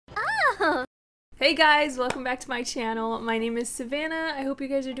Hey guys, welcome back to my channel. My name is Savannah. I hope you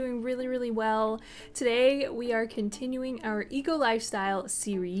guys are doing really well. Today we are continuing our eco lifestyle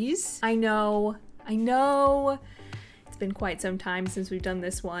series. I know, it's been quite some time since we've done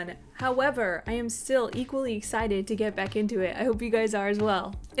this one. However, I am still equally excited to get back into it. I hope you guys are as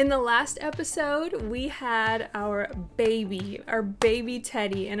well. In the last episode, we had our baby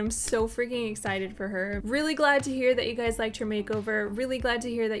Teddy, and I'm so freaking excited for her. Really glad to hear that you guys liked her makeover. Really glad to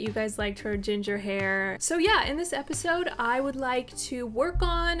hear that you guys liked her ginger hair. So yeah, in this episode, I would like to work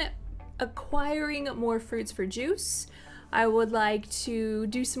on acquiring more fruits for juice. I would like to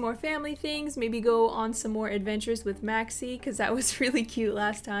do some more family things, maybe go on some more adventures with Maxie, because that was really cute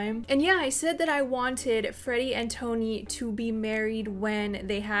last time. And yeah, I said that I wanted Freddie and Tony to be married when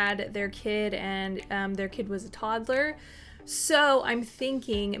they had their kid, and their kid was a toddler. So I'm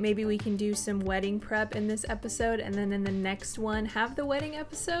thinking maybe we can do some wedding prep in this episode, and then in the next one have the wedding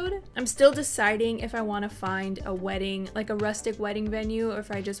episode. I'm still deciding if I want to find a wedding, like a rustic wedding venue, or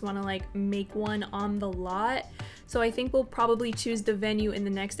if I just want to like make one on the lot. So I think we'll probably choose the venue in the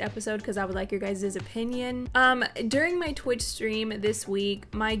next episode because I would like your guys' opinion. During my Twitch stream this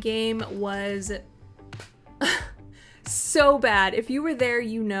week, my game was so bad. If you were there,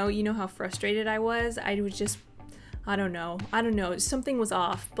 you know how frustrated I was. I was just, I don't know, something was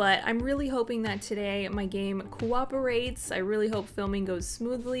off, but I'm really hoping that today my game cooperates. I really hope filming goes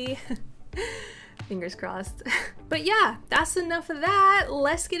smoothly. Fingers crossed. But yeah, that's enough of that.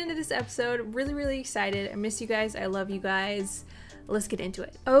 Let's get into this episode. Really excited. I miss you guys. I love you guys. Let's get into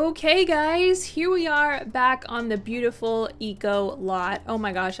it. Okay guys, here we are back on the beautiful eco lot. Oh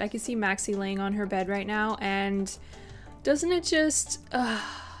my gosh, I can see Maxie laying on her bed right now, and doesn't it just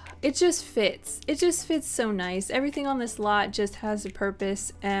it just fits. It just fits so nice. Everything on this lot just has a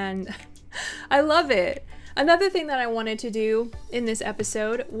purpose, and I love it. Another thing that I wanted to do in this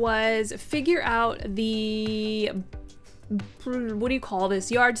episode was figure out the, what do you call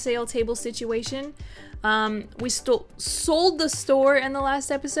this, yard sale table situation. We sold the store in the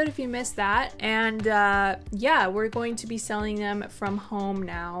last episode if you missed that, and yeah, we're going to be selling them from home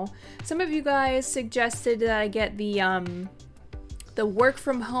now. Some of you guys suggested that I get the work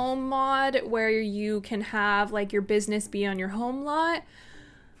from home mod where you can have like your business be on your home lot,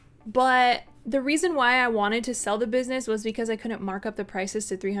 but the reason why I wanted to sell the business was because I couldn't mark up the prices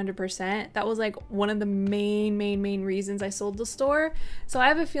to 300%. That was like one of the main reasons I sold the store. So I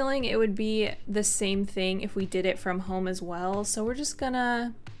have a feeling it would be the same thing if we did it from home as well. So we're just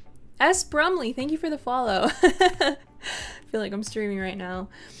gonna... S. Brumley, thank you for the follow. I feel like I'm streaming right now.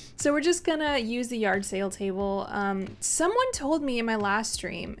 So we're just gonna use the yard sale table. Someone told me in my last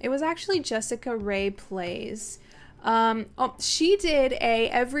stream, it was actually Jessica Ray Plays. She did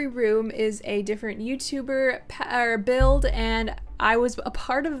every room is a different YouTuber build, and I was a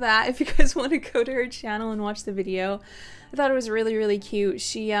part of that. If you guys want to go to her channel and watch the video, I thought it was really cute.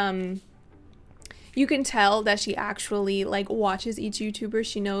 She you can tell that she actually like watches each YouTuber.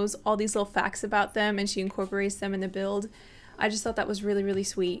 She knows all these little facts about them and she incorporates them in the build. I just thought that was really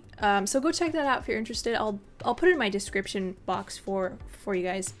sweet. So go check that out if you're interested. I'll put it in my description box for you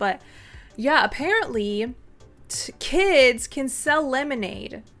guys. But yeah, apparently kids can sell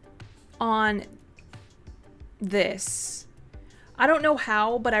lemonade on this. I don't know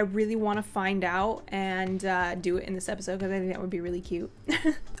how, but I really want to find out and do it in this episode because I think that would be really cute.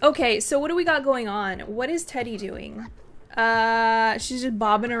 Okay, so what do we got going on? What is Teddy doing? She's just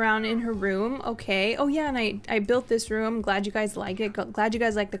bobbing around in her room. Okay. Oh yeah, and I built this room. Glad you guys like it. Glad you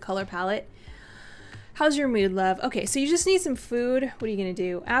guys like the color palette. How's your mood, love? Okay, so you just need some food. What are you gonna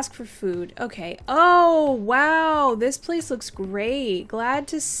do? Ask for food. Okay. Oh, wow. This place looks great. Glad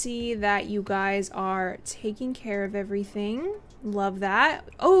to see that you guys are taking care of everything. Love that.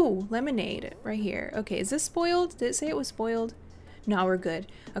 Oh, lemonade right here. Okay, is this spoiled? Did it say it was spoiled? No, we're good.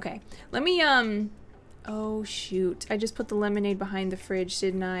 Okay. Let me, oh, shoot. I just put the lemonade behind the fridge,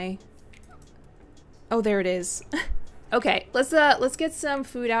 didn't I? Oh, there it is. Okay, let's get some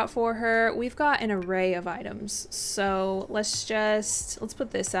food out for her. We've got an array of items, so let's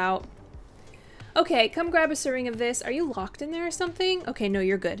put this out. Okay, come grab a serving of this. Are you locked in there or something? Okay, no,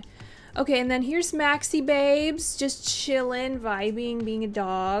 you're good. Okay, and then here's Maxie babes, just chilling, vibing, being a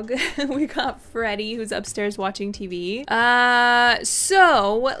dog. We got Freddie, who's upstairs watching TV.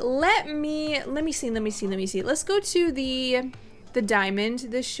 So let me see. Let's go to the diamond.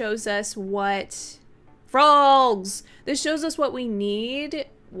 This shows us what... Frogs! This shows us what we need.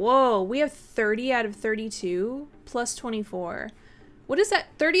 Whoa, we have 30 out of 32 plus 24. What is that?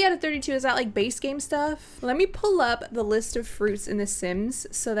 30 out of 32, is that like base game stuff? Let me pull up the list of fruits in The Sims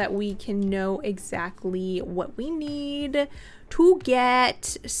so that we can know exactly what we need. to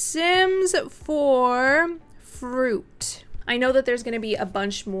get Sims for fruit. I know that there's going to be a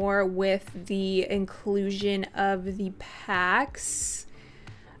bunch more with the inclusion of the packs.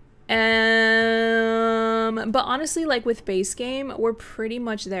 But honestly, like with base game, we're pretty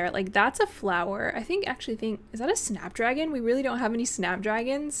much there. Like that's a flower. I actually think, is that a snapdragon? We really don't have any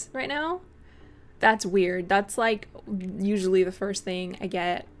snapdragons right now. That's weird. That's like usually the first thing I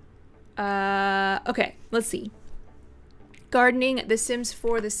get. Okay, let's see. Gardening, The Sims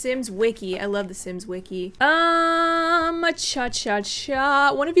 4, The Sims Wiki. I love The Sims Wiki.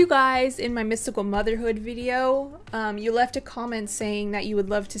 Cha-cha-cha. One of you guys in my Mystical Motherhood video, you left a comment saying that you would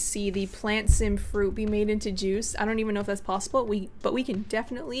love to see the plant sim fruit be made into juice. I don't even know if that's possible, but we can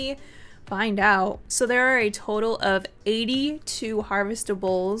definitely find out. So there are a total of 82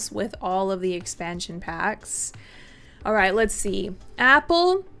 harvestables with all of the expansion packs. All right, let's see.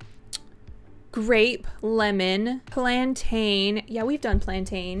 Apple, grape, lemon, plantain. Yeah, we've done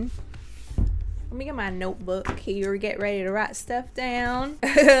plantain. Let me get my notebook here, get ready to write stuff down.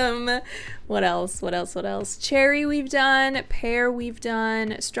 What else? What else? What else? Cherry we've done, pear we've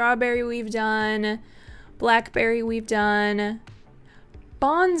done, strawberry we've done, blackberry we've done,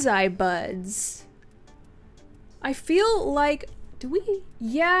 bonsai buds. I feel like, do we?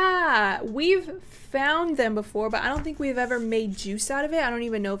 Yeah, we've found them before, but I don't think we've ever made juice out of it. I don't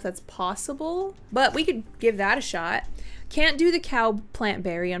even know if that's possible, but we could give that a shot. Can't do the cow plant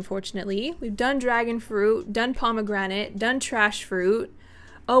berry, unfortunately. We've done dragon fruit, done pomegranate, done trash fruit.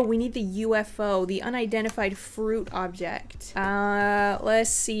 Oh, we need the UFO, the unidentified fruit object. Let's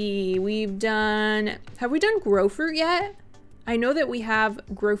see. We've done, have we done grow fruit yet? I know that we have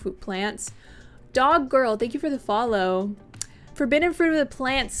grow fruit plants. Dog girl, thank you for the follow. Forbidden fruit of the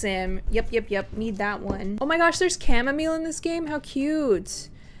plant sim. Yep. Need that one. Oh my gosh, there's chamomile in this game. How cute.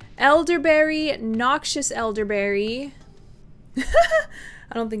 Elderberry, noxious elderberry.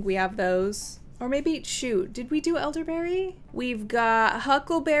 I don't think we have those. Or maybe, shoot, did we do elderberry? We've got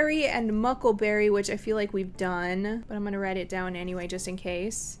huckleberry and muckleberry, which I feel like we've done, but I'm gonna write it down anyway, just in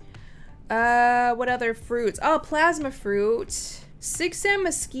case. What other fruits? Oh, plasma fruit. 6M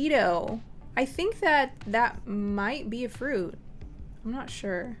mosquito. I think that might be a fruit. I'm not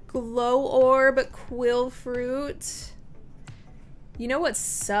sure. Glow orb, quill fruit. You know what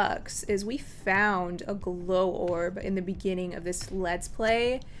sucks is we found a glow orb in the beginning of this Let's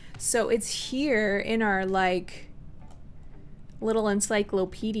Play. So it's here in our like little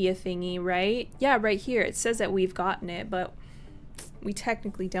encyclopedia thingy, right? Yeah, right here. It says that we've gotten it, but we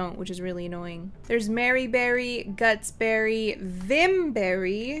technically don't, which is really annoying. There's Maryberry, Gutsberry,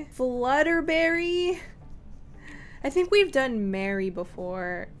 Vimberry, Flutterberry. I think we've done Mary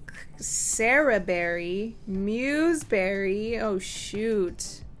before. Sarahberry, Museberry. Oh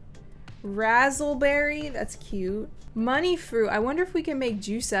shoot. Razzleberry, that's cute. Money fruit. I wonder if we can make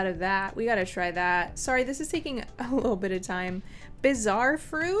juice out of that. We gotta try that. Sorry, this is taking a little bit of time. Bizarre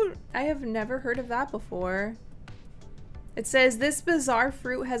fruit? I have never heard of that before. It says this bizarre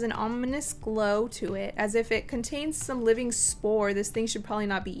fruit has an ominous glow to it, as if it contains some living spore. This thing should probably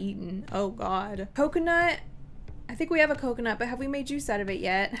not be eaten. Oh god. Coconut. I think we have a coconut, but have we made juice out of it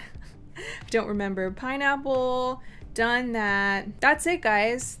yet? I don't remember. Pineapple. Done that. That's it,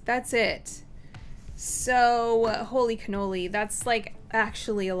 guys. That's it. So, holy cannoli. That's like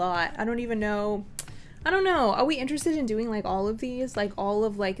actually a lot. I don't even know. I don't know. Are we interested in doing like all of these? Like all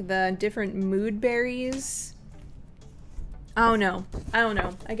of like the different mood berries? Oh no. I don't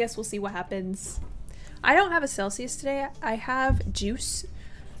know. I guess we'll see what happens. I don't have a Celsius today. I have juice.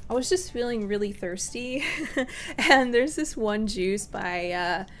 I was just feeling really thirsty. And there's this one juice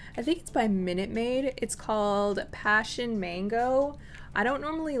by, I think it's by Minute Maid. It's called Passion Mango. I don't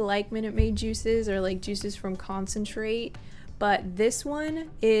normally like Minute Maid juices or like juices from concentrate, but this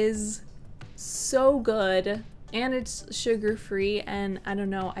one is so good and it's sugar free and I don't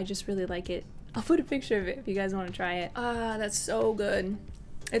know, I just really like it. I'll put a picture of it if you guys want to try it. Ah, that's so good.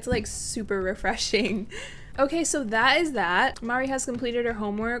 It's like super refreshing. Okay, so that is that. Mari has completed her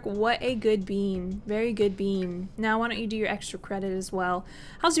homework. What a good bean. Very good bean. Now why don't you do your extra credit as well?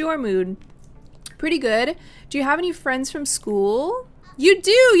 How's your mood? Pretty good. Do you have any friends from school? You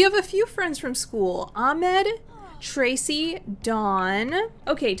do! You have a few friends from school. Ahmed, Tracy, Dawn.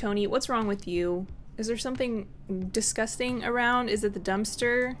 Okay, Tony, what's wrong with you? Is there something disgusting around? Is it the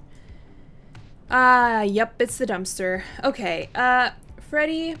dumpster? Yep, it's the dumpster. Okay,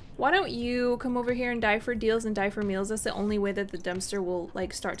 Freddie, why don't you come over here and die for deals and die for meals? That's the only way that the dumpster will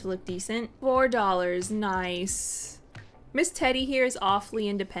like start to look decent. $4, nice. Miss Teddy here is awfully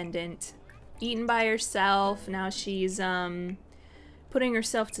independent. Eaten by herself, now she's putting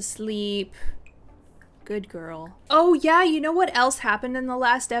herself to sleep. Good girl. Oh yeah, you know what else happened in the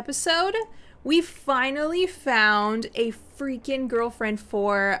last episode? We finally found a freaking girlfriend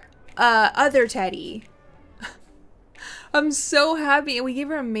for other Teddy. I'm so happy. We gave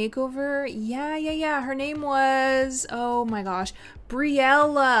her a makeover. Yeah. Her name was, oh my gosh,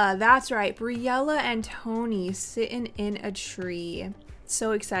 Briella. That's right. Briella and Tony sitting in a tree.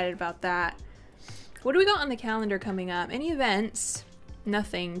 So excited about that. What do we got on the calendar coming up? Any events?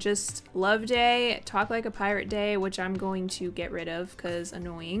 Nothing. Just Love Day, Talk Like a Pirate Day, which I'm going to get rid of because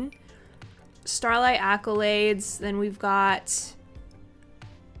annoying. Starlight Accolades. Then we've got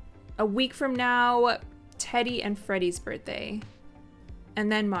a week from now, Teddy and Freddy's birthday,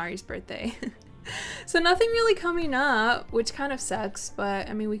 and then Mari's birthday. So nothing really coming up, which kind of sucks, but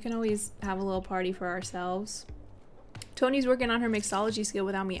I mean, we can always have a little party for ourselves. Tony's working on her mixology skill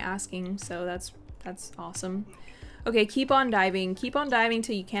without me asking, so that's awesome. Okay, keep on diving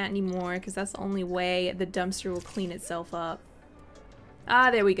till you can't anymore, because that's the only way the dumpster will clean itself up. Ah,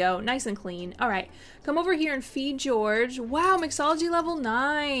 there we go. Nice and clean. All right. Come over here and feed George. Wow, mixology level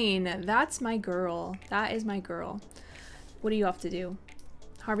 9. That's my girl. That is my girl. What do you have to do?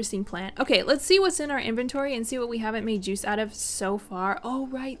 Harvesting plant. Okay, let's see what's in our inventory and see what we haven't made juice out of so far. Oh,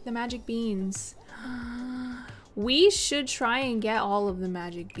 right. The magic beans. We should try and get all of the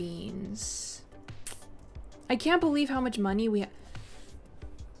magic beans. I can't believe how much money we have.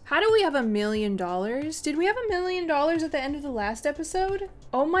 How do we have $1 million? Did we have $1 million at the end of the last episode?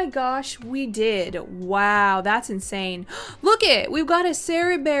 Oh my gosh, we did. Wow, that's insane. Look it, we've got a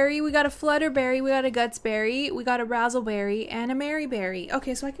Sarah berry, we got a Flutterberry, we got a Gutsberry, we got a Razzleberry, and a Maryberry.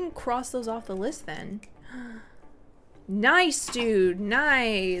 Okay, so I can cross those off the list then. Nice, dude,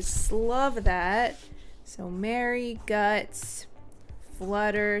 nice. Love that. So Mary, Guts,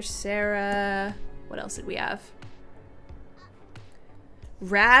 Flutter, Sarah. What else did we have?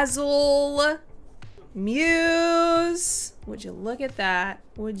 Razzle, Muse. Would you look at that?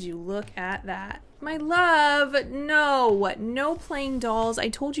 Would you look at that? My love, no playing dolls. I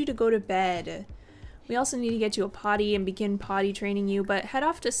told you to go to bed. We also need to get you a potty and begin potty training you, but head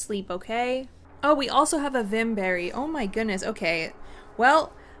off to sleep, okay? Oh, we also have a Vimberry. Oh my goodness, okay.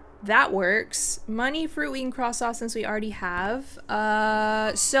 Well, that works. Money fruit we can cross off since we already have.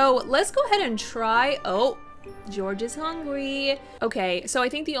 So let's go ahead and try, oh, George is hungry. Okay, so I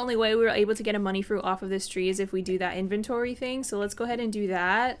think the only way we were able to get a money fruit off of this tree is if we do that inventory thing. So let's go ahead and do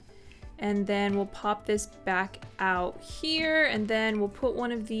that. And then we'll pop this back out here. And then we'll put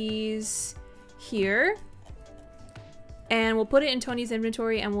one of these here. And we'll put it in Tony's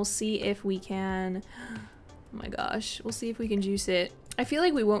inventory and we'll see if we can... Oh my gosh, we'll see if we can juice it. I feel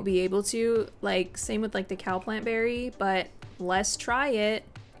like we won't be able to, like, same with like the cow plant berry, but let's try it.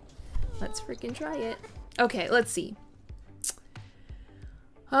 Let's freaking try it. Okay, let's see.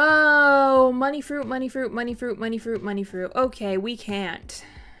 Oh, money fruit, money fruit, money fruit, money fruit, money fruit. Okay, we can't.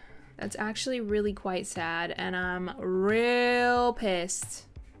 That's actually really quite sad, and I'm real pissed.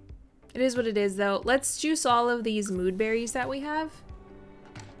 It is what it is, though. Let's juice all of these mood berries that we have.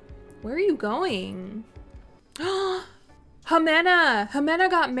 Where are you going? Jimena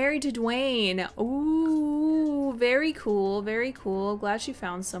got married to Dwayne. Ooh, very cool, very cool. Glad she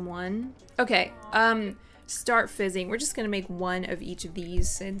found someone. Okay, start fizzing. We're just gonna make one of each of these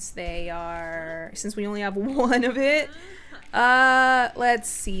since we only have one of it. Let's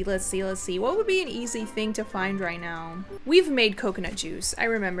see. What would be an easy thing to find right now? We've made coconut juice. I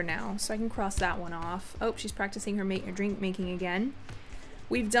remember now, so I can cross that one off. Oh, she's practicing her drink making again.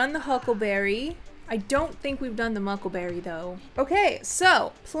 We've done the huckleberry. I don't think we've done the muckleberry though. Okay,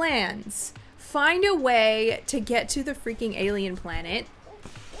 so plans. Find a way to get to the freaking alien planet.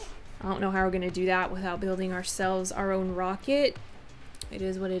 I don't know how we're gonna do that without building ourselves our own rocket. It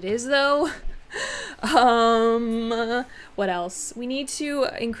is what it is though. What else? We need to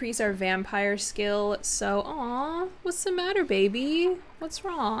increase our vampire skill. So, aw, what's the matter, baby? What's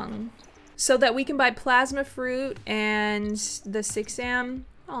wrong? So that we can buy plasma fruit and the 6am.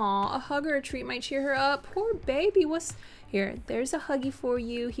 Aw, a hug or a treat might cheer her up. Poor baby, here, there's a huggy for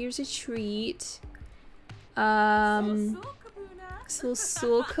you. Here's a treat. Kabuna,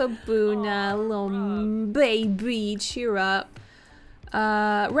 little baby, cheer up.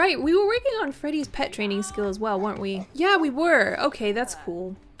 Right, we were working on Freddy's pet training skill as well, weren't we? Yeah, we were. Okay, that's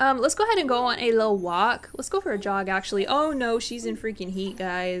cool. Let's go ahead and go on a little walk. Let's go for a jog, actually. Oh no, she's in freaking heat,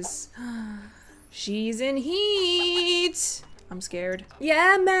 guys. She's in heat. I'm scared.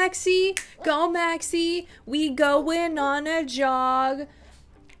 Yeah, Maxie. Go, Maxie. We going on a jog.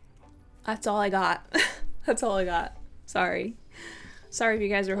 That's all I got. That's all I got. Sorry. Sorry if you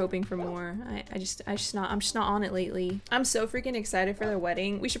guys are hoping for more. I'm just not on it lately. I'm so freaking excited for their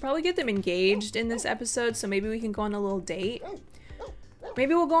wedding. We should probably get them engaged in this episode, so maybe we can go on a little date.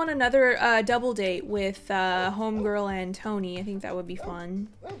 Maybe we'll go on another double date with Homegirl and Tony. I think that would be fun.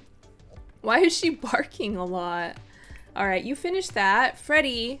 Why is she barking a lot? Alright, you finished that.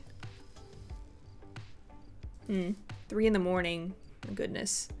 Freddy. 3 in the morning. My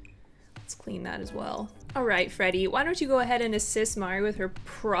goodness. Let's clean that as well. Alright, Freddy, why don't you go ahead and assist Mari with her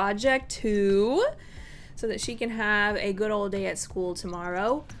project 2 so that she can have a good old day at school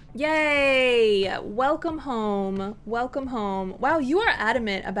tomorrow. Yay! Welcome home. Welcome home. Wow, you are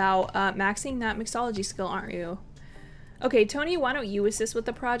adamant about maxing that mixology skill, aren't you? Okay, Tony, why don't you assist with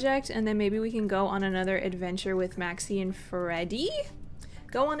the project, and then maybe we can go on another adventure with Maxie and Freddy?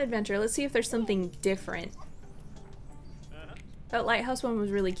 Go on adventure. Let's see if there's something different. That lighthouse one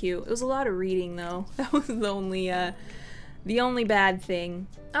was really cute. It was a lot of reading, though. That was the only bad thing.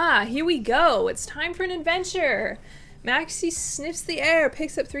 Ah, here we go. It's time for an adventure. Maxie sniffs the air,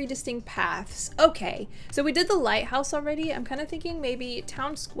 picks up 3 distinct paths. Okay, so we did the lighthouse already. I'm kind of thinking maybe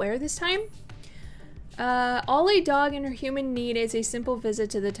town square this time. All a dog and her human need is a simple visit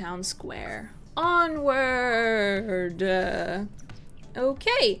to the town square. Onward!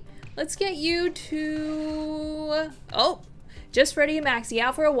 Okay, let's get you to... Oh! Just Freddy and Maxie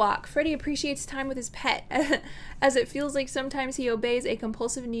out for a walk. Freddy appreciates time with his pet, as it feels like sometimes he obeys a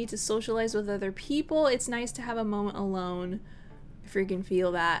compulsive need to socialize with other people. It's nice to have a moment alone. I freaking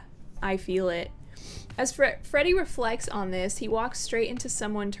feel that. I feel it. As Freddy reflects on this, he walks straight into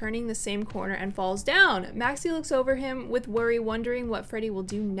someone turning the same corner and falls down. Maxie looks over him with worry, wondering what Freddy will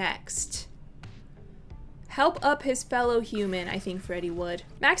do next. Help up his fellow human, I think Freddy would.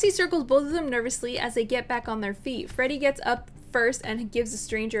 Maxie circles both of them nervously as they get back on their feet. Freddy gets up first and gives the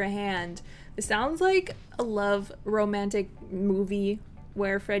stranger a hand. This sounds like a love romantic movie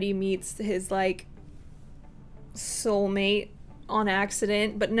where Freddy meets his, like, soulmate on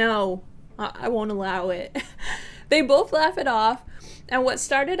accident, but no, I won't allow it. They both laugh it off, and what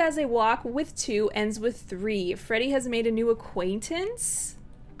started as a walk with 2 ends with 3. Freddy has made a new acquaintance?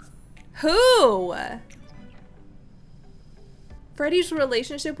 Who? Freddy's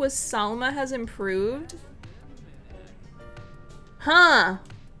relationship with Salma has improved? Huh.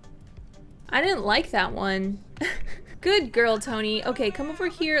 I didn't like that one. Good girl, Tony. Okay, come over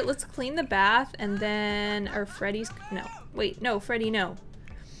here. Let's clean the bath and then... Or Freddy's... No. Wait, no, Freddy, no.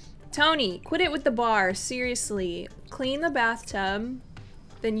 Tony, quit it with the bar. Seriously. Clean the bathtub.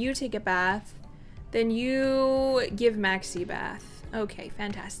 Then you take a bath. Then you give Maxie a bath. Okay,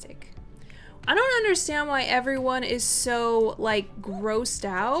 fantastic. I don't understand why everyone is so, like, grossed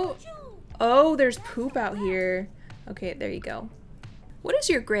out. Oh, there's poop out here. Okay, there you go. What is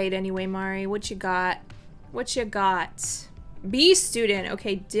your grade anyway, Mari? What you got? What you got? B student.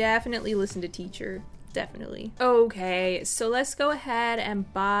 Okay, definitely listen to teacher. Definitely. Okay, so let's go ahead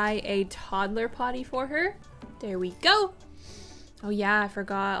and buy a toddler potty for her. There we go. Oh yeah, I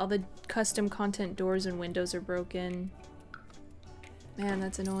forgot. All the custom content doors and windows are broken. Man,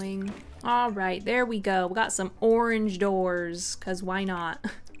 that's annoying. All right, there we go. We got some orange doors, because why not?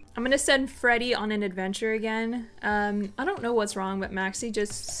 I'm gonna send Freddy on an adventure again. I don't know what's wrong, but Maxie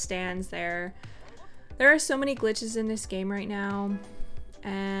just stands there. There are so many glitches in this game right now,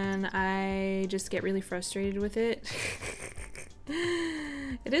 and I just get really frustrated with it.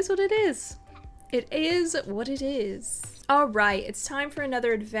 It is what it is. It is what it is. All right, it's time for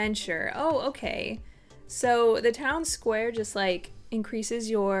another adventure. Oh, okay. So the town square just like increases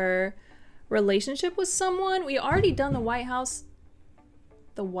your relationship with someone. We already done the White House.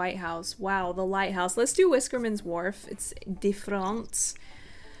 The White House. Wow, the lighthouse. Let's do Whiskerman's Wharf. It's different.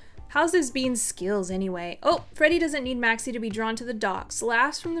 How's this bean's skills anyway? Oh, Freddy doesn't need Maxie to be drawn to the docks.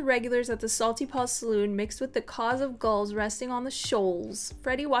 Laughs from the regulars at the Salty Paw Saloon mixed with the caws of gulls resting on the shoals.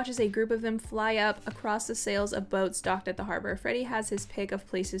 Freddy watches a group of them fly up across the sails of boats docked at the harbor. Freddy has his pick of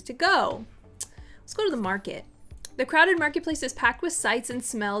places to go. Let's go to the market. The crowded marketplace is packed with sights and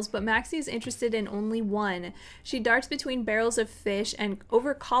smells, but Maxie is interested in only one. She darts between barrels of fish and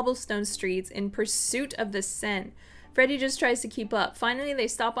over cobblestone streets in pursuit of the scent. Freddy just tries to keep up. Finally, they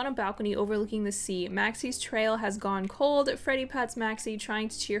stop on a balcony overlooking the sea. Maxie's trail has gone cold. Freddy pats Maxie, trying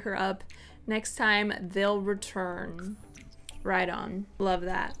to cheer her up. Next time, they'll return. Right on. Love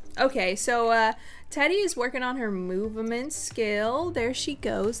that. Okay, so Teddy is working on her movement skill. There she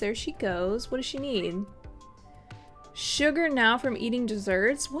goes. There she goes. What does she need? Sugar now from eating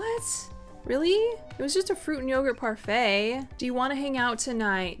desserts? What? Really? It was just a fruit and yogurt parfait. Do you want to hang out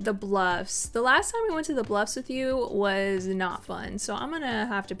tonight? The Bluffs. The last time we went to the Bluffs with you was not fun, so I'm gonna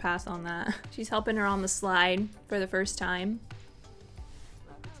have to pass on that. She's helping her on the slide for the first time.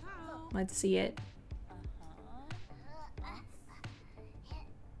 Let's see it.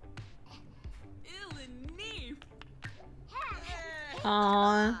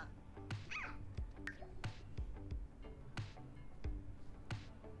 Aww.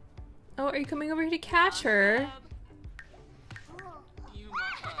 Oh, are you coming over here to catch her?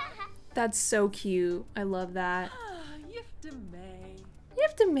 That's so cute. I love that.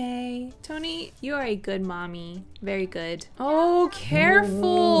 May. Tony, you are a good mommy. Very good. Oh,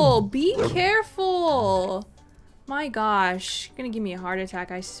 careful. Be careful. My gosh. Gonna give me a heart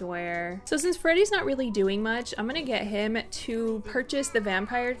attack, I swear. So since Freddy's not really doing much, I'm gonna get him to purchase the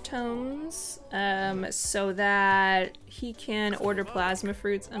vampire tomes so that he can order plasma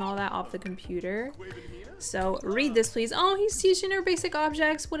fruits and all that off the computer. So read this, please. Oh, he's teaching her basic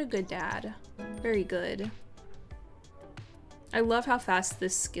objects. What a good dad. Very good. I love how fast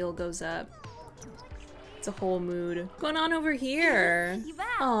this skill goes up. It's a whole mood. What's going on over here?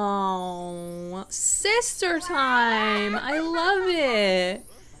 Oh, sister time. I love it.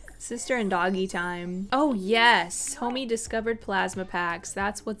 Sister and doggy time. Oh yes, homie discovered plasma packs.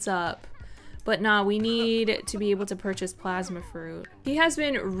 That's what's up. But nah, we need to be able to purchase plasma fruit. He has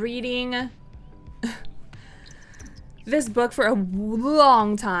been reading this book for a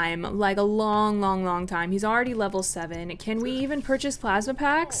long time, like a long time. He's already level 7. Can we even purchase plasma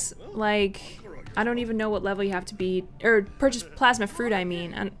packs? Like, I don't even know what level you have to be, or purchase plasma fruit, I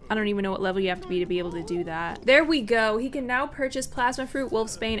mean. I don't even know what level you have to be able to do that. There we go. He can now purchase plasma fruit,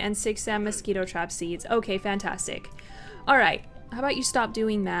 wolfsbane, and simssav mosquito trap seeds. Okay, fantastic. All right. How about you stop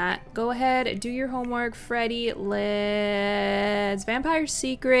doing that? Go ahead, do your homework, Freddy. Let's vampire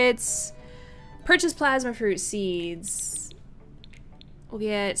secrets. Purchase plasma fruit seeds. We'll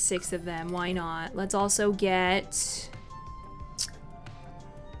get 6 of them. Why not? Let's also get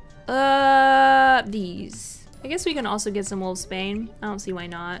these. I guess we can also get some wolfsbane. I don't see why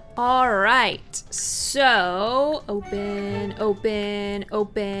not. All right. So open, open,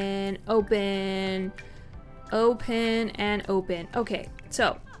 open, open, open, and open. Okay.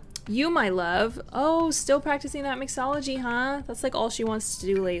 So you, my love. Oh, still practicing that mixology, huh? That's like all she wants to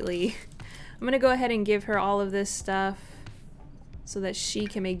do lately. I'm gonna go ahead and give her all of this stuff so that she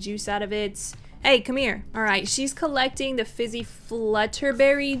can make juice out of it. Hey, come here. All right, she's collecting the fizzy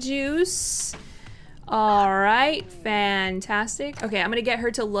flutterberry juice. All right, fantastic. Okay, I'm gonna get her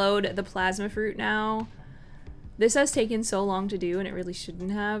to load the plasma fruit now. This has taken so long to do and it really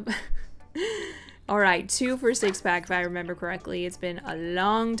shouldn't have. All right, 2 for 6-pack if I remember correctly. It's been a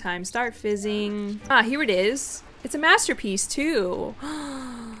long time. Start fizzing. Ah, here it is. It's a masterpiece too.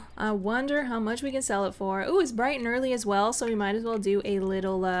 I wonder how much we can sell it for. Ooh, it's bright and early as well, so we might as well do a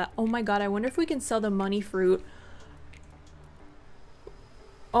little, oh my god, I wonder if we can sell the money fruit.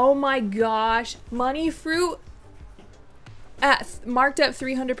 Oh my gosh, money fruit at marked up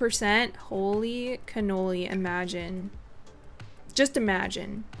 300%. Holy cannoli, imagine. Just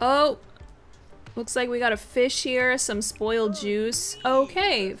imagine. Oh, looks like we got a fish here, some spoiled juice.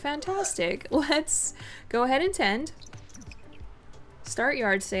 Okay, fantastic. Let's go ahead and tend. Start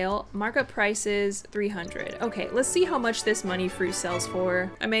yard sale, markup prices 300. Okay, let's see how much this money fruit sells for.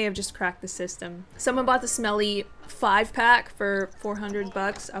 I may have just cracked the system. Someone bought the smelly 5-pack for 400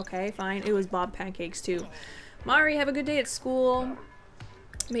 bucks. Okay, fine. It was Bob pancakes too. Mari, have a good day at school.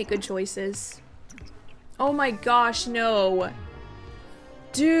 Make good choices. Oh my gosh, no.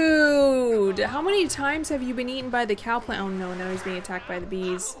 Dude, how many times have you been eaten by the cow plant? Oh no, now he's being attacked by the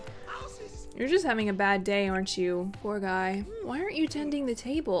bees. You're just having a bad day, aren't you? Poor guy. Why aren't you tending the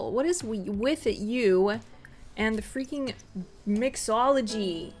table? What is with you and the freaking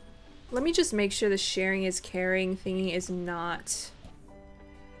mixology? Let me just make sure the sharing is caring thingy is not.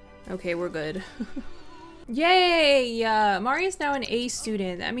 Okay, we're good. Yay! Mari is now an A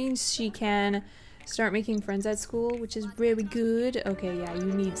student. That means she can start making friends at school, which is really good. Okay, yeah, you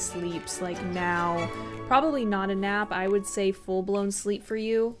need sleeps, like now. Probably not a nap. I would say full-blown sleep for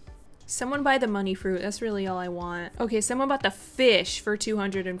you. Someone buy the money fruit. That's really all I want. Okay, someone bought the fish for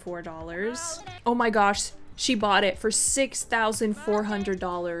 $204. Oh my gosh, she bought it for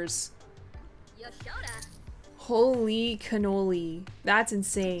 $6,400. Holy cannoli. That's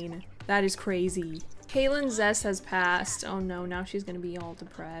insane. That is crazy. Kaylin's zest has passed. Oh no, now she's gonna be all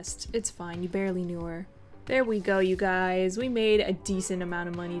depressed. It's fine, you barely knew her. There we go, you guys. We made a decent amount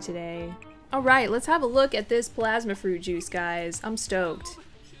of money today. All right, let's have a look at this plasma fruit juice, guys. I'm stoked.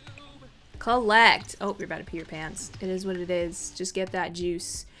 Collect. Oh, you're about to pee your pants. It is what it is. Just get that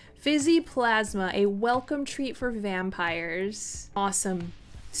juice. Fizzy plasma, a welcome treat for vampires. Awesome.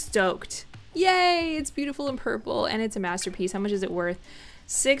 Stoked. Yay! It's beautiful and purple, and it's a masterpiece. How much is it worth?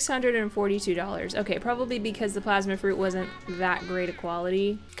 $642. Okay, probably because the plasma fruit wasn't that great a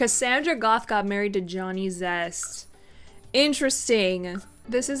quality. Cassandra Goth got married to Johnny Zest. Interesting.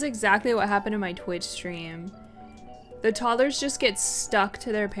 This is exactly what happened in my Twitch stream. The toddlers just get stuck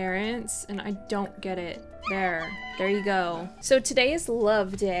to their parents, and I don't get it. There you go. So today is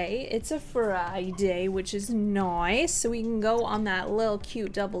Love Day. It's a Friday, which is nice. So we can go on that little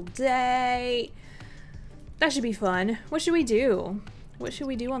cute double date. That should be fun. What should we do? What should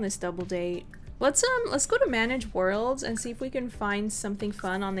we do on this double date? Let's go to Manage Worlds and see if we can find something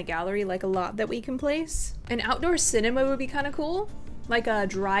fun on the gallery, like a lot that we can place. An outdoor cinema would be kind of cool. Like a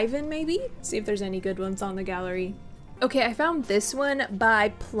drive-in maybe? See if there's any good ones on the gallery. Okay, I found this one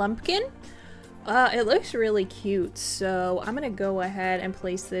by Plumpkin. It looks really cute, so I'm gonna go ahead and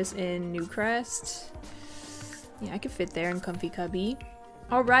place this in Newcrest. Yeah, I could fit there in Comfy Cubby.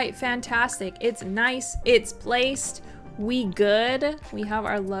 All right, fantastic. It's nice, it's placed. We good. We have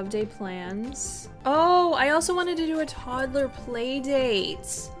our Love Day plans. Oh, I also wanted to do a toddler play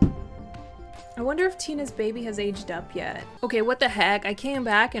date. I wonder if Tina's baby has aged up yet. Okay, what the heck? I came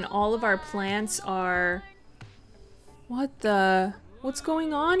back and all of our plants are... What's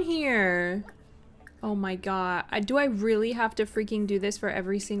going on here? Oh my god. Do I really have to freaking do this for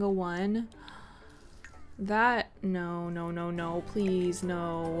every single one? No, please,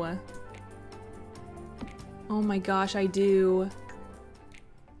 no. Oh my gosh, I do.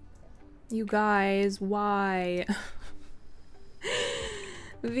 You guys, why?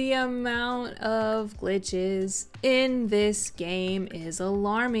 The amount of glitches in this game is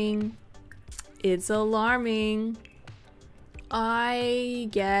alarming. It's alarming. I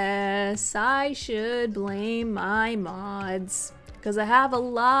guess I should blame my mods, because I have a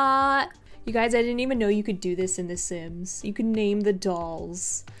lot. You guys, I didn't even know you could do this in The Sims. You could name the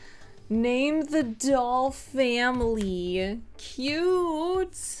dolls. Name the doll family.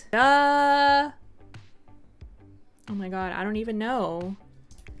 Cute. Oh my god, I don't even know.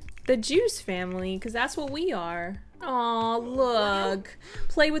 The Juice family, because that's what we are. Aw, look.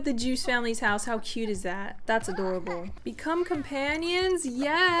 Play with the Juice family's house. How cute is that? That's adorable. Become companions?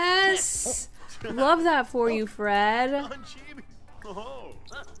 Yes! Love that for you, Fred.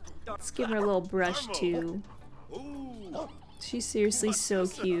 Let's give her a little brush, too. She's seriously so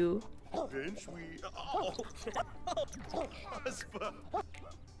cute.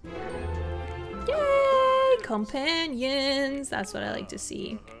 Yay! Companions! That's what I like to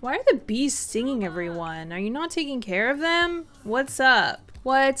see. Why are the bees stinging everyone? Are you not taking care of them? What's up?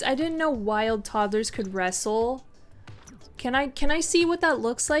 What? I didn't know wild toddlers could wrestle. Can I see what that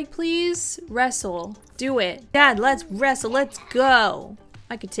looks like, please? Wrestle. Do it. Dad, let's wrestle. Let's go.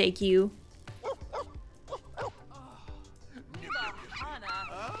 I could take you.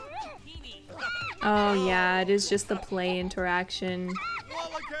 Oh yeah, it is just the play interaction.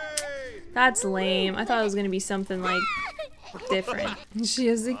 That's lame. I thought it was gonna be something like different. She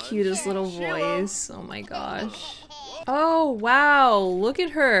has the cutest little voice. Oh my gosh. Oh wow, look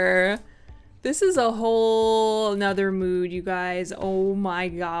at her. This is a whole nother mood, you guys. Oh my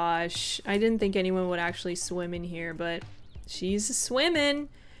gosh. I didn't think anyone would actually swim in here, but she's swimming.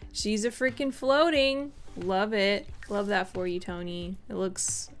 She's a freaking floating. Love it. Love that for you, Tony. It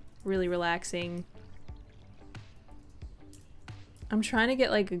looks really relaxing. I'm trying to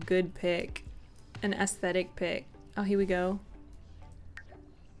get like a good pick. An aesthetic pick. Oh, here we go.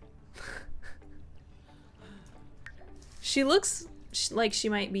 She looks like she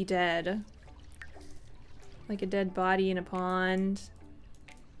might be dead. Like a dead body in a pond.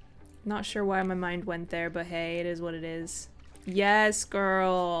 Not sure why my mind went there, but hey, it is what it is. Yes,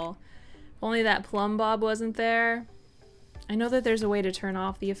 girl. If only that plumb bob wasn't there. I know that there's a way to turn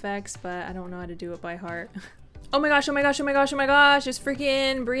off the effects, but I don't know how to do it by heart. Oh my gosh, oh my gosh, oh my gosh, oh my gosh. It's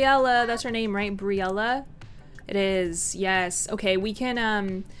freaking Briella. That's her name, right? Briella? It is. Yes. Okay, we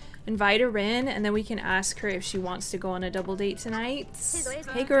can invite her in, and then we can ask her if she wants to go on a double date tonight.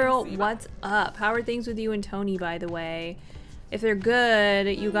 Hey girl, what's up? How are things with you and Tony, by the way? If they're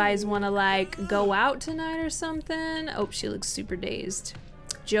good, you guys want to like go out tonight or something? Oh, she looks super dazed.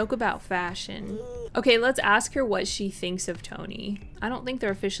 Joke about fashion. Okay, let's ask her what she thinks of Tony. I don't think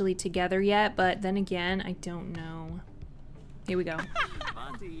they're officially together yet, but then again, I don't know. Here we go.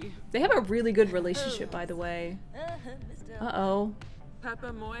 They have a really good relationship, by the way. Uh-oh.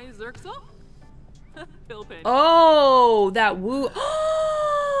 Oh, that woo.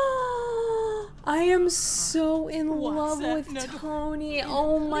 I am so in love with Tony.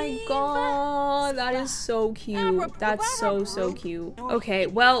 Oh my god. That is so cute. That's so cute. Okay,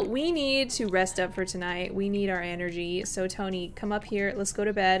 well, we need to rest up for tonight. We need our energy. So Tony, come up here. Let's go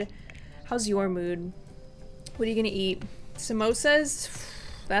to bed. How's your mood? What are you gonna eat? Samosas?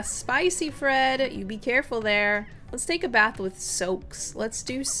 That's spicy, Fred. You be careful there. Let's take a bath with soaks. Let's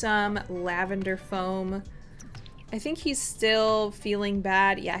do some lavender foam. I think he's still feeling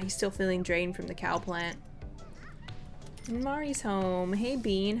bad. Yeah, he's still feeling drained from the cow plant. And Mari's home. Hey,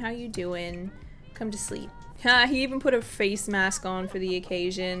 Bean, how you doing? Come to sleep. He even put a face mask on for the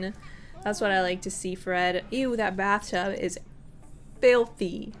occasion. That's what I like to see, Fred. Ew, that bathtub is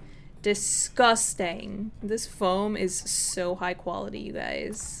filthy. Disgusting. This foam is so high quality, you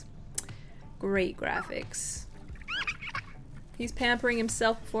guys. Great graphics. He's pampering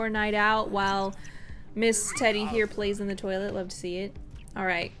himself before a night out while Miss Teddy here plays in the toilet. Love to see it.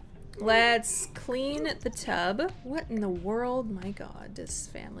 Alright. Let's clean the tub. What in the world? My god, this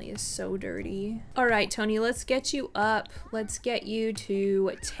family is so dirty. Alright, Tony, let's get you up. Let's get you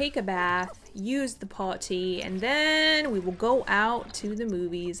to take a bath, use the potty, and then we will go out to the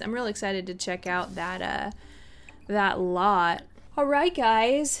movies. I'm really excited to check out that lot. Alright,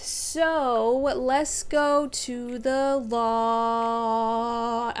 guys, so let's go to the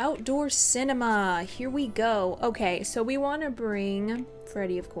outdoor cinema. Here we go. Okay, so we want to bring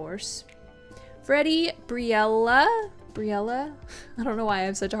Freddie, of course. Freddie, Briella. I don't know why I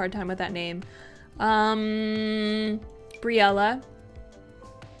have such a hard time with that name. Briella.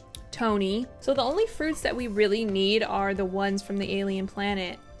 Tony. So the only fruits that we really need are the ones from the alien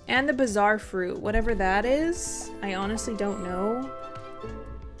planet. And the bizarre fruit, whatever that is. I honestly don't know.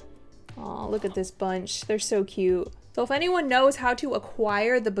 Aw, look at this bunch. They're so cute. So if anyone knows how to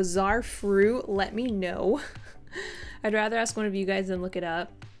acquire the bizarre fruit, let me know. I'd rather ask one of you guys than look it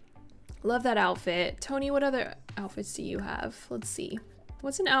up. Love that outfit. Tony, what other outfits do you have? Let's see.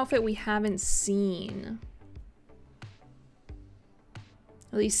 What's an outfit we haven't seen?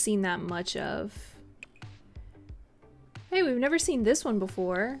 At least seen that much of. Hey, we've never seen this one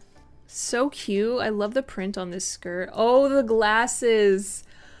before. So cute. I love the print on this skirt. Oh, the glasses.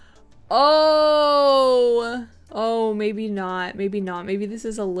 Oh, maybe not. Maybe not. Maybe this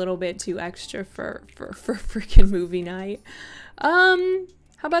is a little bit too extra for freaking movie night. How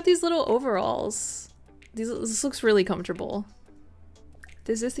about these little overalls? This looks really comfortable.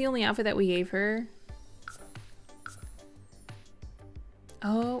 Is this the only outfit that we gave her?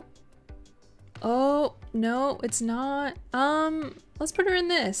 Oh, no, it's not. Let's put her in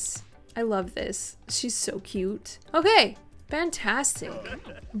this. I love this. She's so cute. Okay, fantastic.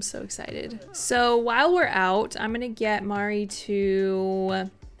 I'm so excited. So while we're out, I'm gonna get Mari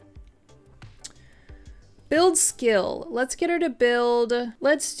to build skill. Let's get her to build.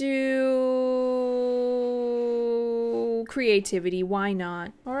 Let's do creativity. Why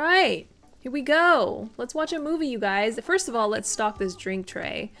not? All right, here we go. Let's watch a movie, you guys. First of all, let's stock this drink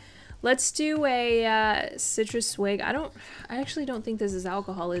tray. Let's do a citrus swig. I actually don't think this is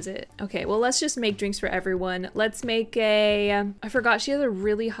alcohol, is it? Okay, well, let's just make drinks for everyone. Let's make a, I forgot, she has a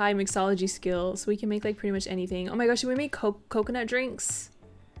really high mixology skill, so we can make like pretty much anything. Oh my gosh, should we make coconut drinks?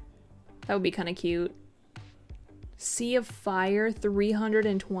 That would be kind of cute. Sea of Fire,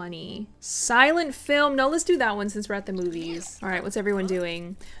 320. Silent film. No, let's do that one since we're at the movies. All right, what's everyone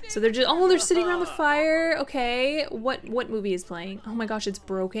doing? So they're just, oh, they're sitting around the fire. Okay, what movie is playing? Oh my gosh, it's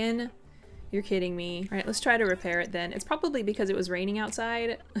broken. You're kidding me. All right, let's try to repair it then. It's probably because it was raining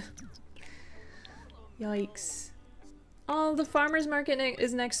outside. Yikes. Oh, the farmer's market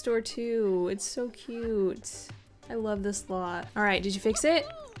is next door too. It's so cute. I love this lot. All right, did you fix it?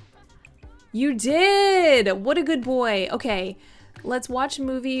 You did! What a good boy. Okay, let's watch a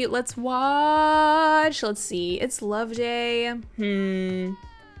movie. Let's see. It's Love Day.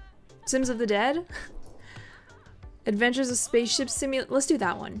 Sims of the Dead? Adventures of Spaceship Simulator. Let's do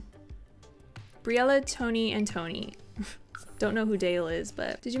that one. Briella, Tony, and Tony. Don't know who Dale is,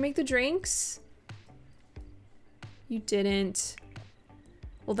 but... Did you make the drinks? You didn't.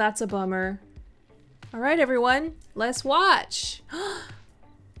 Well, that's a bummer. All right, everyone. Let's watch.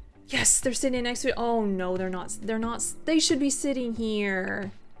 Yes, they're sitting next to it. Oh no, they're not. They're not. They should be sitting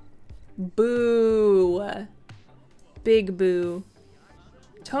here. Boo. Big boo.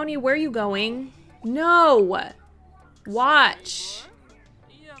 Tony, where are you going? No. Watch.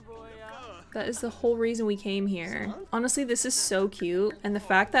 That is the whole reason we came here. Honestly, this is so cute. And the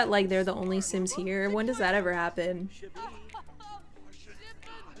fact that like they're the only Sims here, when does that ever happen?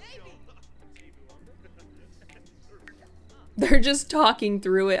 They're just talking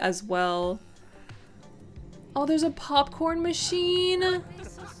through it as well. Oh, there's a popcorn machine.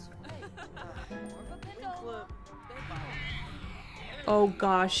 Oh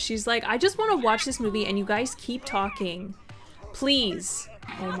gosh, she's like, I just want to watch this movie and you guys keep talking. Please.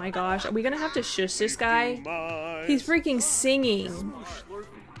 Oh my gosh, are we gonna have to shush this guy? He's freaking singing.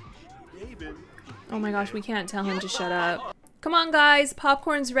 Oh my gosh, we can't tell him to shut up. Come on, guys.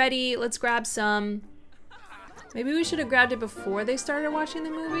 Popcorn's ready. Let's grab some. Maybe we should have grabbed it before they started watching the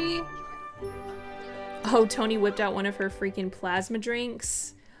movie. Oh, Tony whipped out one of her freaking plasma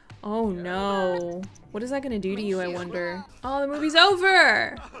drinks. Oh no. What is that gonna do to you, I wonder? Oh, the movie's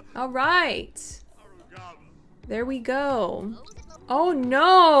over! Alright. There we go. Oh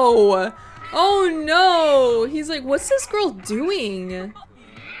no! Oh no! He's like, what's this girl doing?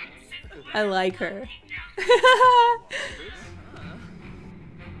 I like her.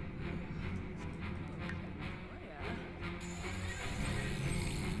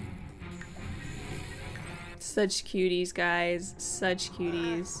 Such cuties, guys. Such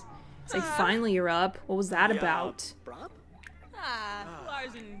cuties. It's like, finally you're up. What was that about?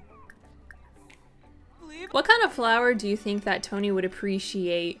 What kind of flower do you think that Tony would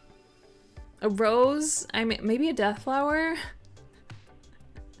appreciate? A rose? I mean, maybe a death flower?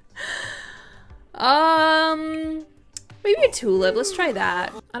 Maybe a tulip. Let's try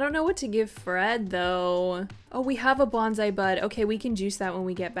that. I don't know what to give Fred, though. Oh, we have a bonsai bud. Okay, we can juice that when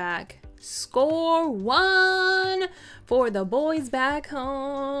we get back. Score 1 for the boys back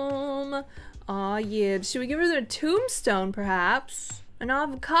home. Aw, yeah. Should we give her a tombstone, perhaps? An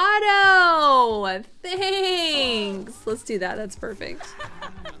avocado! Thanks! Let's do that. That's perfect.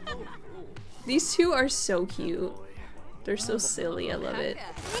 These two are so cute. They're so silly. I love it.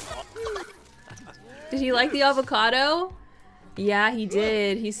 Did he like the avocado? Yeah, he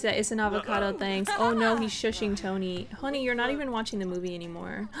did. He said, it's an avocado, thanks. Oh no, he's shushing Tony. Honey, you're not even watching the movie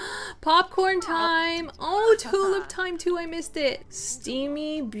anymore. Popcorn time! Oh, tulip time too, I missed it.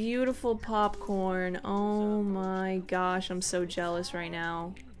 Steamy, beautiful popcorn. Oh my gosh, I'm so jealous right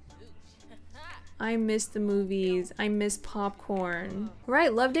now. I miss the movies. I miss popcorn.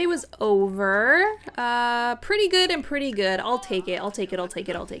 Right, Love Day was over. Pretty good and pretty good. I'll take it. I'll take it. I'll take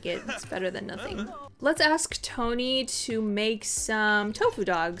it. I'll take it. It's better than nothing. Let's ask Tony to make some tofu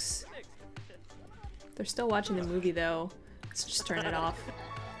dogs. They're still watching the movie though. Let's just turn it off.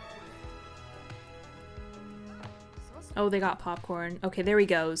 Oh, they got popcorn. Okay, there he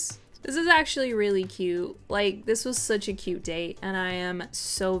goes. This is actually really cute. Like, this was such a cute date and I am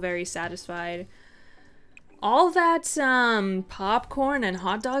so very satisfied. All that popcorn and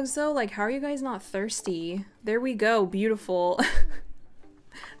hot dogs though, like how are you guys not thirsty? There we go, beautiful.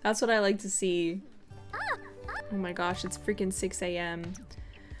 That's what I like to see. Oh my gosh, it's freaking 6 a.m.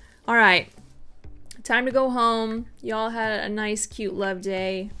 Alright, time to go home. Y'all had a nice cute love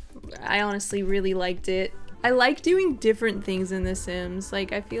day. I honestly really liked it. I like doing different things in The Sims.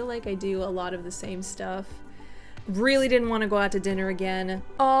 Like, I feel like I do a lot of the same stuff. Really didn't want to go out to dinner again.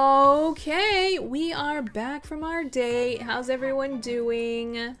 Okay, we are back from our date. How's everyone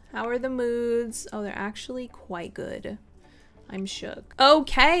doing? How are the moods? Oh, they're actually quite good. I'm shook.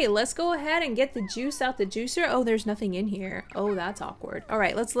 Okay, let's go ahead and get the juice out the juicer. Oh, there's nothing in here. Oh, that's awkward. All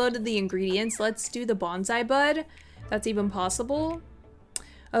right, let's load the ingredients. Let's do the bonsai bud. That's even possible.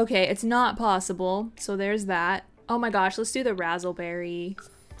 Okay, it's not possible. So there's that. Oh my gosh, let's do the razzleberry.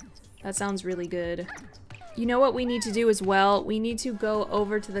 That sounds really good. You know what we need to do as well? We need to go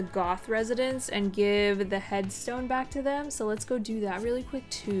over to the Goth residence and give the headstone back to them. So let's go do that really quick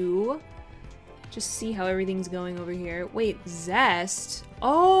too. Just see how everything's going over here. Wait, Zest?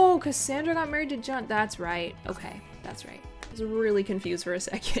 Oh, Cassandra got married to John. That's right. Okay, that's right. I was really confused for a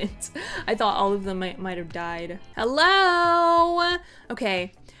second. I thought all of them might have died. Hello!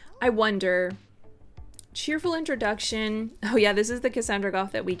 Okay, I wonder. Cheerful introduction. Oh yeah, this is the Cassandra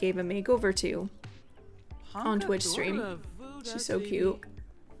Goth that we gave a makeover to. On Twitch stream. She's so cute.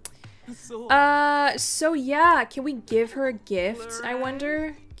 So yeah, can we give her a gift, I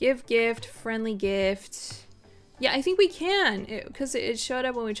wonder? Give gift, friendly gift. Yeah, I think we can, because it showed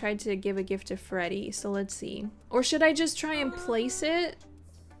up when we tried to give a gift to Freddy, so let's see. Or should I just try and place it?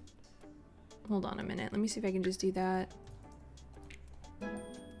 Hold on a minute, let me see if I can just do that.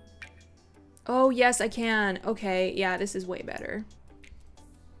 Oh, yes, I can. Okay, yeah, this is way better.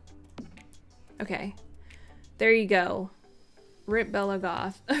 Okay. There you go. Rip Bella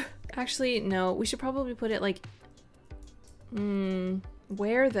Goth. Actually, no. We should probably put it like...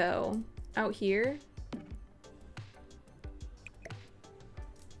 where though? Out here?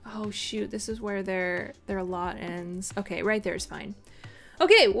 Oh shoot, this is where their lot ends. Okay, right there is fine.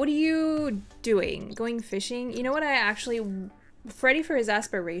 Okay, what are you doing? Going fishing? You know what I actually... Freddy, for his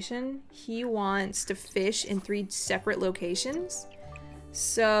aspiration, he wants to fish in 3 separate locations.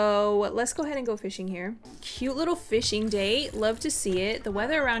 So let's go ahead and go fishing here. Cute little fishing date. Love to see it. The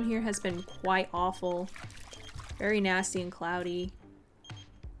weather around here has been quite awful. Very nasty and cloudy.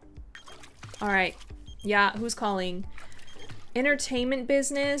 All right. Yeah, who's calling? Entertainment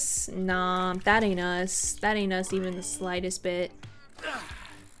business? Nah, that ain't us. That ain't us even the slightest bit.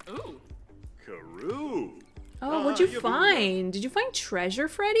 Ooh. Karoo. Oh, what'd you find? Did you find treasure,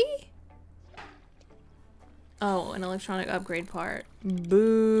 Freddy? Oh, an electronic upgrade part.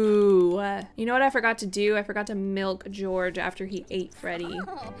 Boo. You know what I forgot to do? I forgot to milk George after he ate Freddy.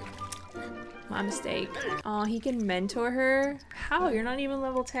 My mistake. Oh, he can mentor her? How? You're not even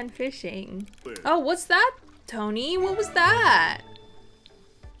level 10 fishing. Oh, what's that, Tony? What was that?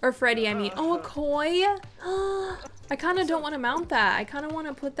 Or Freddy, I mean. Oh, a koi? I kind of don't want to mount that. I kind of want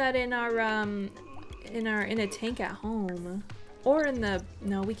to put that in our, in a tank at home. Or in the,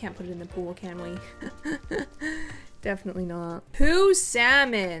 no, we can't put it in the pool, can we? Definitely not. 2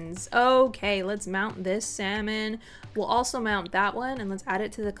 salmons. Okay, let's mount this salmon. We'll also mount that one and let's add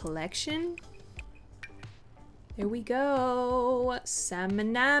it to the collection. There we go.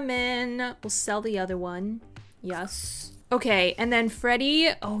 Salmon. We'll sell the other one. Yes. Okay, and then Freddy.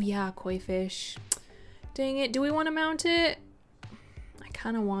 Oh yeah, koi fish. Dang it. Do we want to mount it? I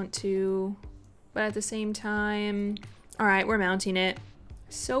kind of want to, but at the same time. All right, we're mounting it.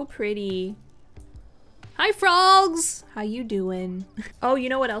 So pretty. Hi, frogs! How you doing? Oh, you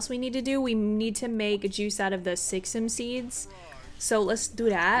know what else we need to do? We need to make juice out of the simssav seeds. So let's do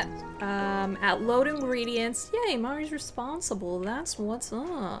that. At load ingredients. Yay, Mari's responsible. That's what's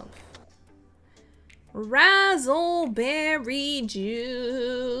up. Razzleberry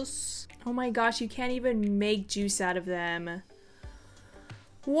juice. Oh my gosh, you can't even make juice out of them.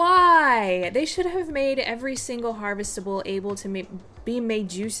 Why? They should have made every single harvestable able to be made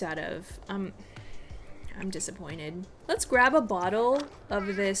juice out of. I'm disappointed. Let's grab a bottle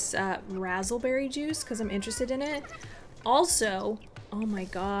of this razzleberry juice because I'm interested in it. Also, oh my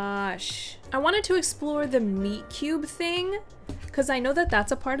gosh. I wanted to explore the meat cube thing because I know that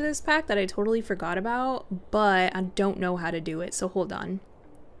that's a part of this pack that I totally forgot about, but I don't know how to do it, so hold on.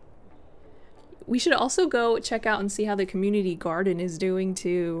 We should also go check out and see how the community garden is doing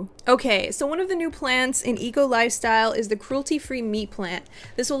too. Okay, so one of the new plants in Eco Lifestyle is the cruelty-free meat plant.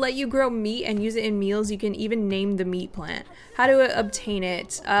 This will let you grow meat and use it in meals. You can even name the meat plant. How to obtain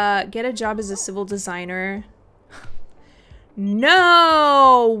it? Get a job as a civil designer.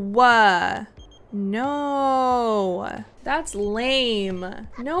 No! No! That's lame.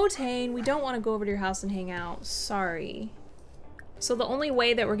 No, Tane, we don't want to go over to your house and hang out. Sorry. So the only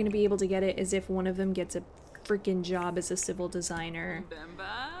way that we're going to be able to get it is if one of them gets a freaking job as a civil designer.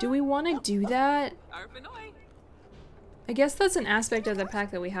 Do we want to do that? I guess that's an aspect of the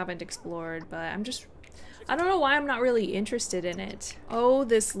pack that we haven't explored, but I don't know why I'm not really interested in it. Oh,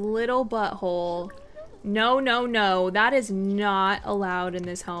 this little butthole. No, no, no. That is not allowed in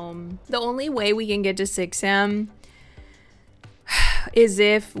this home. The only way we can get to 6M is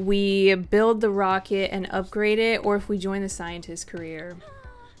if we build the rocket and upgrade it, or if we join the scientist career.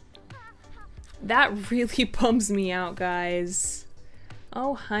 That really bums me out, guys.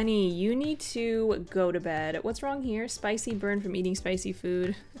 Oh, honey, you need to go to bed. What's wrong here? Spicy burn from eating spicy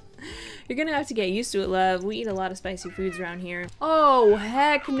food. You're gonna have to get used to it, love. We eat a lot of spicy foods around here. Oh,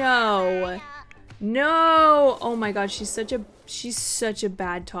 heck no. No! Oh my god, she's such a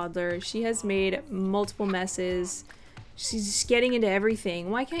bad toddler. She has made multiple messes. She's just getting into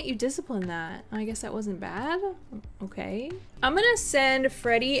everything. Why can't you discipline that? I guess that wasn't bad. Okay. I'm gonna send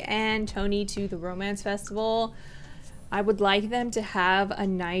Freddy and Tony to the romance festival. I would like them to have a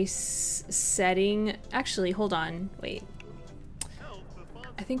nice setting. Actually, hold on. Wait.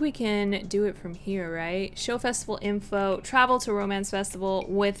 I think we can do it from here, right? Show festival info. Travel to romance festival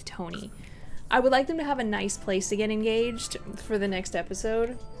with Tony. I would like them to have a nice place to get engaged for the next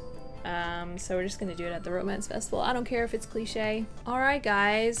episode. So we're just gonna do it at the romance festival. I don't care if it's cliche. All right,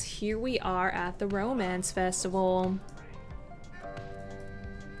 guys, here we are at the romance festival.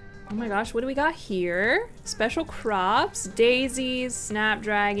 Oh my gosh, what do we got here? Special crops, daisies,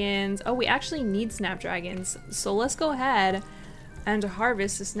 snapdragons. Oh, we actually need snapdragons. So let's go ahead and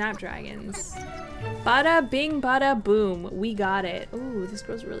harvest the snapdragons. Bada bing, bada boom. We got it. Ooh, this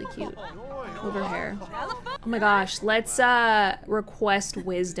girl's really cute. Love her hair. Oh my gosh, let's request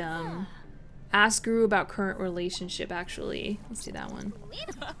wisdom. Ask Guru about current relationship, actually. Let's do that one.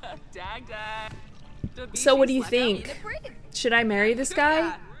 So what do you think? Should I marry this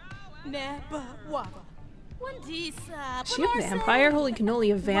guy? Is she a vampire? Holy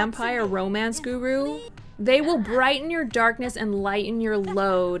cannoli, a vampire romance guru? They will brighten your darkness and lighten your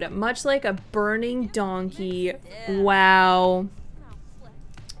load, much like a burning donkey. Wow.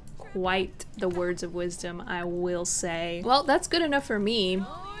 Quite the words of wisdom, I will say. Well, that's good enough for me.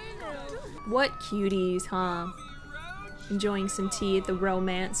 What cuties, huh? Enjoying some tea at the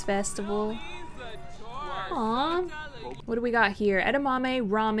romance festival. Aww. What do we got here? Edamame,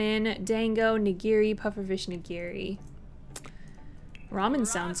 ramen, dango, nigiri, pufferfish nigiri. Ramen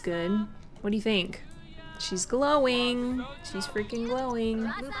sounds good. What do you think? She's glowing. She's freaking glowing.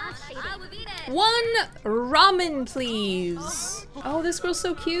 1 ramen, please. Oh, this girl's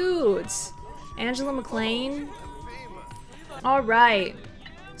so cute. Angela McLean. All right.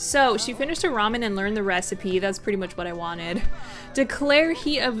 So she finished her ramen and learned the recipe. That's pretty much what I wanted. Declare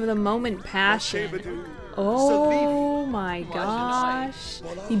heat of the moment passion. Oh my gosh.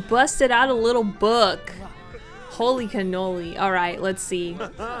 He busted out a little book. Holy cannoli. All right, let's see.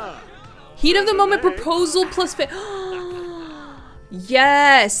 Heat of the moment proposal plus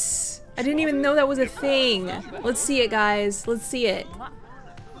yes! I didn't even know that was a thing. Let's see it, guys. Let's see it.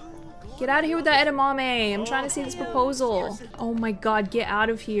 Get out of here with that edamame. I'm trying to see this proposal. Oh my god, get out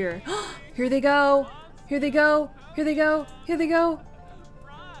of here. Here they go. Here they go. Here they go. Here they go.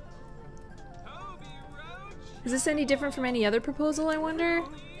 Is this any different from any other proposal, I wonder?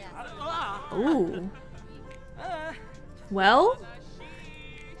 Ooh. Well?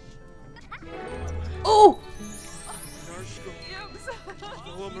 Oh!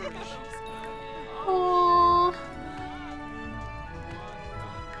 Aww.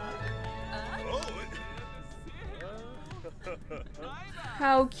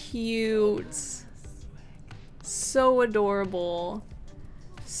 How cute. So adorable.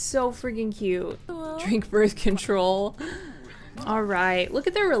 So freaking cute. Drink birth control. All right, look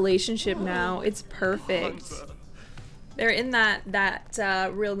at their relationship now. It's perfect. They're in that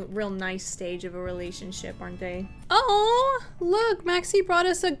real nice stage of a relationship, aren't they? Oh, look, Maxie brought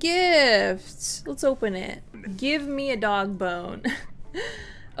us a gift. Let's open it. Give me a dog bone.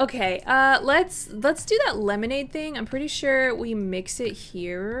 Okay, let's do that lemonade thing. I'm pretty sure we mix it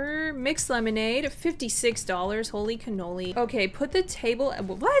here. Mixed lemonade, $56. Holy cannoli. Okay, put the table,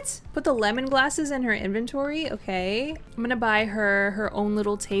 what? Put the lemon glasses in her inventory. Okay, I'm gonna buy her own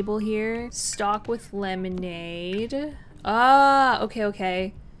little table here. Stock with lemonade. Ah,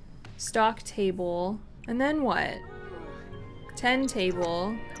 okay. Stock table. And then what? 10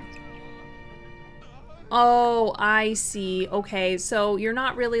 table. Oh, I see. Okay, so you're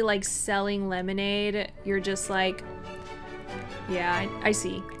not really like selling lemonade. You're just like, yeah, I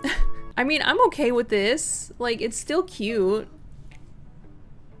see. I mean, I'm okay with this. Like, it's still cute.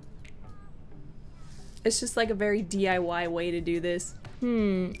 It's just like a very DIY way to do this.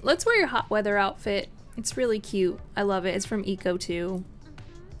 Let's wear your hot weather outfit. It's really cute. I love it. It's from Eco too.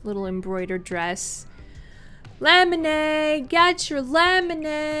 Little embroidered dress. Lemonade! Get your lemonade!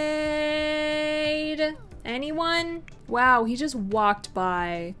 Anyone? Wow, he just walked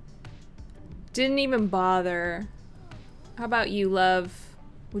by. Didn't even bother. How about you, love?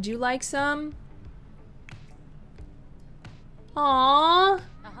 Would you like some? Aww.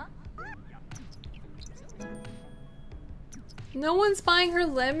 No one's buying her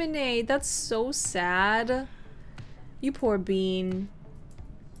lemonade. That's so sad. You poor bean.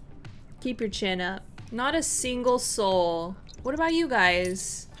 Keep your chin up. Not a single soul. What about you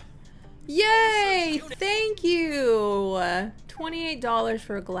guys? Yay! Thank you! $28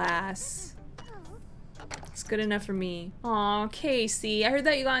 for a glass. It's good enough for me. Aw, Casey. I heard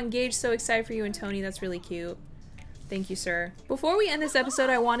that you got engaged. So excited for you and Tony. That's really cute. Thank you, sir. Before we end this episode,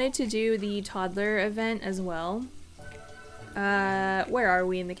 I wanted to do the toddler event as well. Where are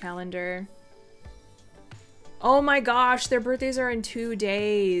we in the calendar? Oh my gosh, their birthdays are in 2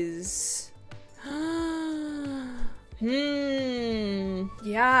 days.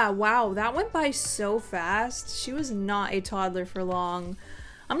 Yeah, wow, that went by so fast. She was not a toddler for long.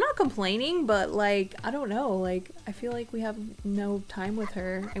 I'm not complaining, but like, I don't know, like, I feel like we have no time with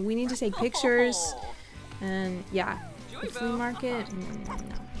her and we need to take pictures. And yeah, the flea market, no.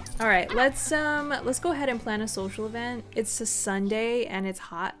 All right, let's go ahead and plan a social event. It's a Sunday and it's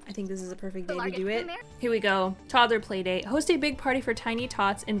hot. I think this is a perfect day to do it. Here we go. Toddler play date. Host a big party for tiny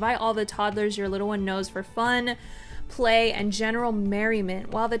tots. Invite all the toddlers your little one knows for fun, play, and general merriment.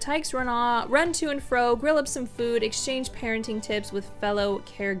 While the tykes run to and fro, grill up some food, exchange parenting tips with fellow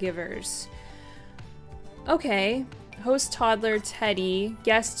caregivers. Okay. Host toddler Teddy,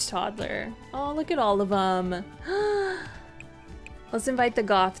 guest toddler. Oh, look at all of them. Let's invite the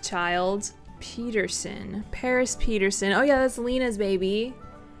goth child. Peterson. Paris Peterson. Oh yeah, that's Lena's baby.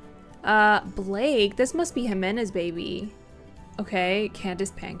 Blake. This must be Jimena's baby. Okay,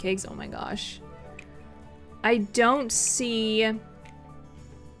 Candace Pancakes. Oh my gosh. I don't see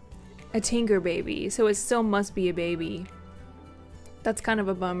a Tinker baby, so it still must be a baby. That's kind of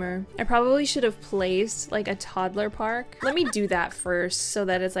a bummer. I probably should have placed like a toddler park. Let me do that first so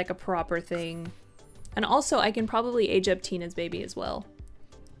that it's like a proper thing. And also, I can probably age up Tina's baby as well.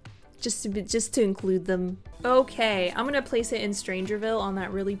 just to include them. Okay, I'm gonna place it in Strangerville on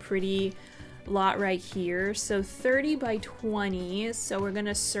that really pretty lot right here. So 30 by 20. So we're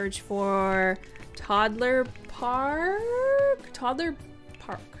gonna search for Toddler Park? Toddler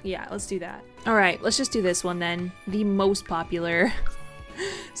Park. Yeah, let's do that. All right, let's just do this one then. The most popular.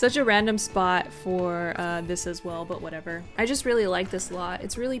 Such a random spot for this as well, but whatever. I just really like this lot.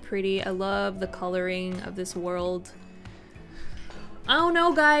 It's really pretty. I love the coloring of this world. I don't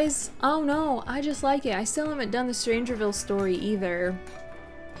know, guys. I don't know. I just like it. I still haven't done the Strangerville story either.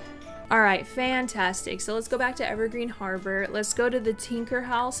 Alright, fantastic. So let's go back to Evergreen Harbor. Let's go to the Tinker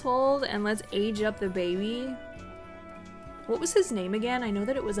household and let's age up the baby. What was his name again? I know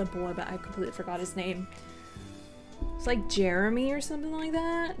that it was a boy, but I completely forgot his name. It's like Jeremy or something like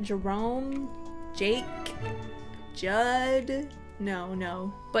that. Jerome? Jake? Judd?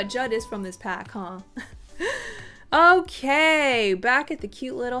 No. But Judd is from this pack, huh? Okay, back at the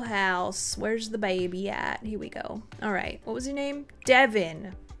cute little house. Where's the baby at? Here we go. Alright, what was your name?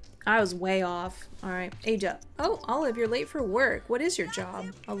 Devin. I was way off. Alright, age up. Oh, Olive, you're late for work. What is your job?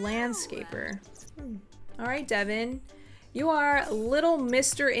 A landscaper. Alright, Devin. You are little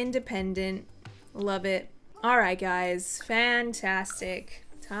Mr. Independent. Love it. Alright, guys. Fantastic.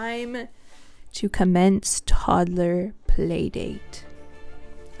 Time to commence toddler playdate.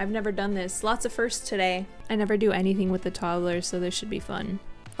 I've never done this. Lots of firsts today. I never do anything with the toddlers, so this should be fun.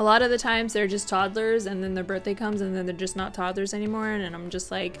 A lot of the times they're just toddlers and then their birthday comes and then they're just not toddlers anymore and I'm just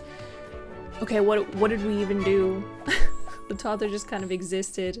like, okay, what did we even do? The toddler just kind of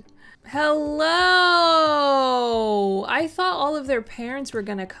existed. Hello! I thought all of their parents were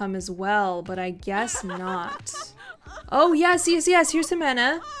gonna come as well, but I guess not. Oh, yes, here's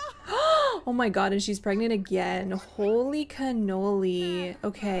Jimena. Oh my god, and she's pregnant again. Holy cannoli.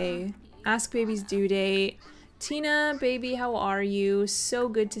 Okay, ask baby's due date. Tina, baby, how are you? So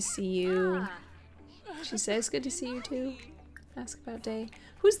good to see you. She says good to see you too. Ask about day.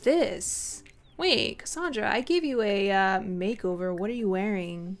 Who's this? Wait, Cassandra, I gave you a makeover. What are you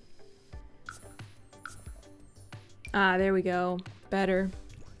wearing? Ah, there we go. Better.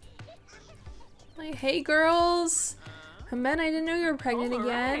 Like, hey girls. Jimena, I didn't know you were pregnant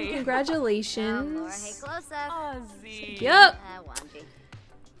again. Congratulations. Yup.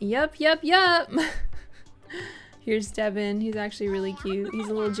 Yup. Here's Devin. He's actually really cute. He's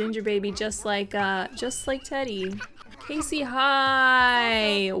a little ginger baby, just like Teddy. Casey,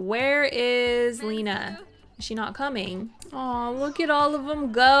 hi. Where is Lena? Is she not coming? Oh, look at all of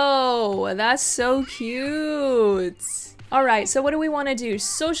them go. That's so cute. All right, so what do we want to do?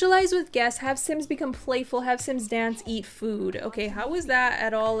 Socialize with guests, have Sims become playful, have Sims dance, eat food. Okay, how is that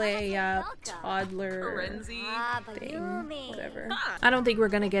at all a toddler thing? Whatever. I don't think we're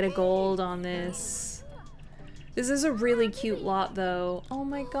gonna get a gold on this. This is a really cute lot, though. Oh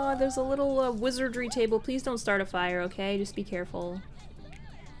my god, there's a little wizardry table. Please don't start a fire, okay? Just be careful.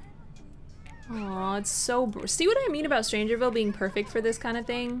 Aw, it's so... See what I mean about Strangerville being perfect for this kind of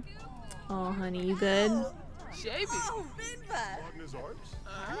thing? Oh, honey, you good?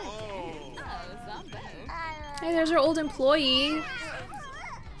 Hey, there's our old employee.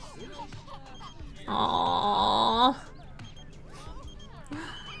 Aww.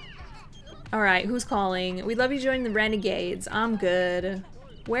 Alright, who's calling? We'd love you to join the Renegades. I'm good.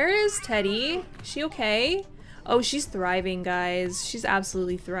 Where is Teddy? Is she okay? Oh, she's thriving, guys. She's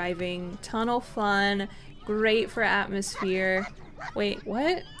absolutely thriving. Tunnel fun. Great for atmosphere. Wait,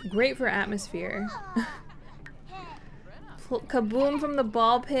 what? Great for atmosphere. Kaboom from the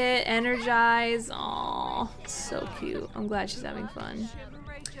ball pit. Energize. Aww, so cute. I'm glad she's having fun.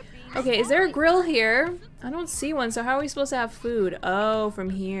 Okay, is there a grill here? I don't see one, so how are we supposed to have food? Oh, from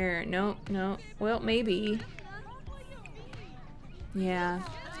here. No. Well, maybe. Yeah.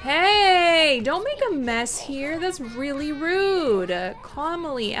 Hey! Don't make a mess here. That's really rude.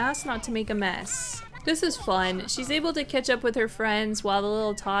 Calmly ask not to make a mess. This is fun. She's able to catch up with her friends while the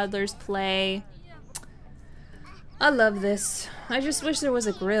little toddlers play. I love this. I just wish there was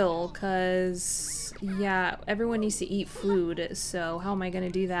a grill, cause yeah, everyone needs to eat food, so how am I gonna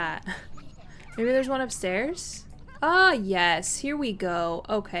do that? Maybe there's one upstairs? Ah, yes, here we go.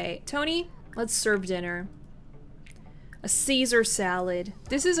 Okay, Tony, let's serve dinner. A Caesar salad.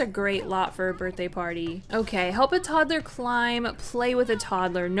 This is a great lot for a birthday party. Okay, help a toddler climb, play with a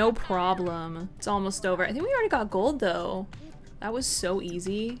toddler, no problem. It's almost over. I think we already got gold though. That was so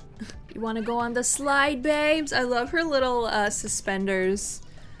easy. You wanna go on the slide, babes? I love her little suspenders.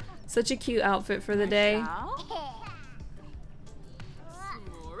 Such a cute outfit for the day.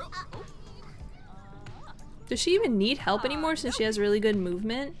 Does she even need help anymore since she has really good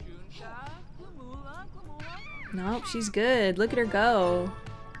movement? Nope, she's good. Look at her go.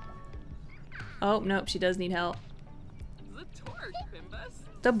 Oh, nope, she does need help.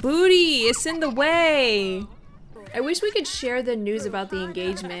 The booty is in the way. I wish we could share the news about the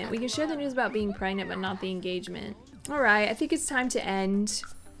engagement. We can share the news about being pregnant, but not the engagement. All right, I think it's time to end.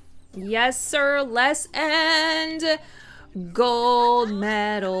 Yes, sir, let's end. Gold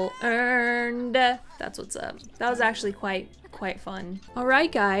medal earned. That's what's up. That was actually quite fun. All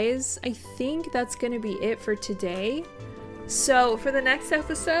right, guys, I think that's gonna be it for today. So for the next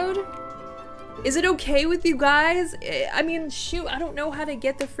episode, is it okay with you guys? I mean, shoot, I don't know how to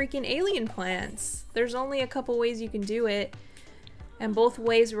get the freaking alien plants. There's only a couple ways you can do it, and both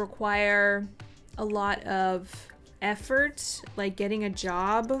ways require a lot of effort, like getting a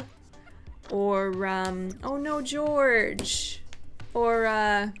job, or oh no, George, or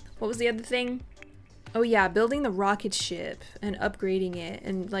what was the other thing? Oh yeah, building the rocket ship and upgrading it,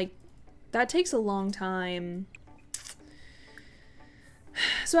 and like that takes a long time.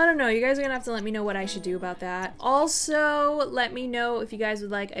 So I don't know, you guys are gonna have to let me know what I should do about that. Also, let me know if you guys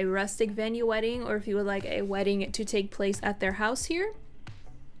would like a rustic venue wedding, or if you would like a wedding to take place at their house here.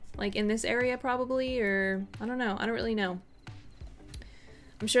 Like in this area probably, or I don't know, I don't really know.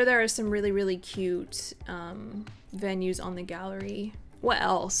 I'm sure there are some really cute venues on the gallery. What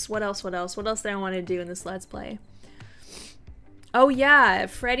else? What else did I want to do in this Let's Play? Oh yeah,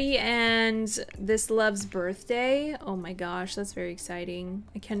 Freddie and this love's birthday. Oh my gosh, that's very exciting.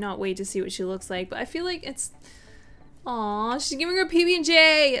 I cannot wait to see what she looks like, but I feel like it's... Aw, she's giving her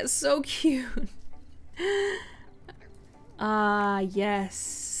PB&J. It's so cute. Ah,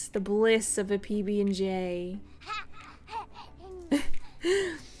 yes. The bliss of a PB&J.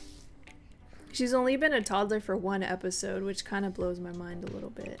 She's only been a toddler for 1 episode, which kind of blows my mind a little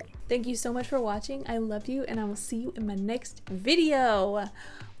bit. Thank you so much for watching. I love you, and I will see you in my next video.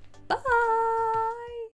 Bye!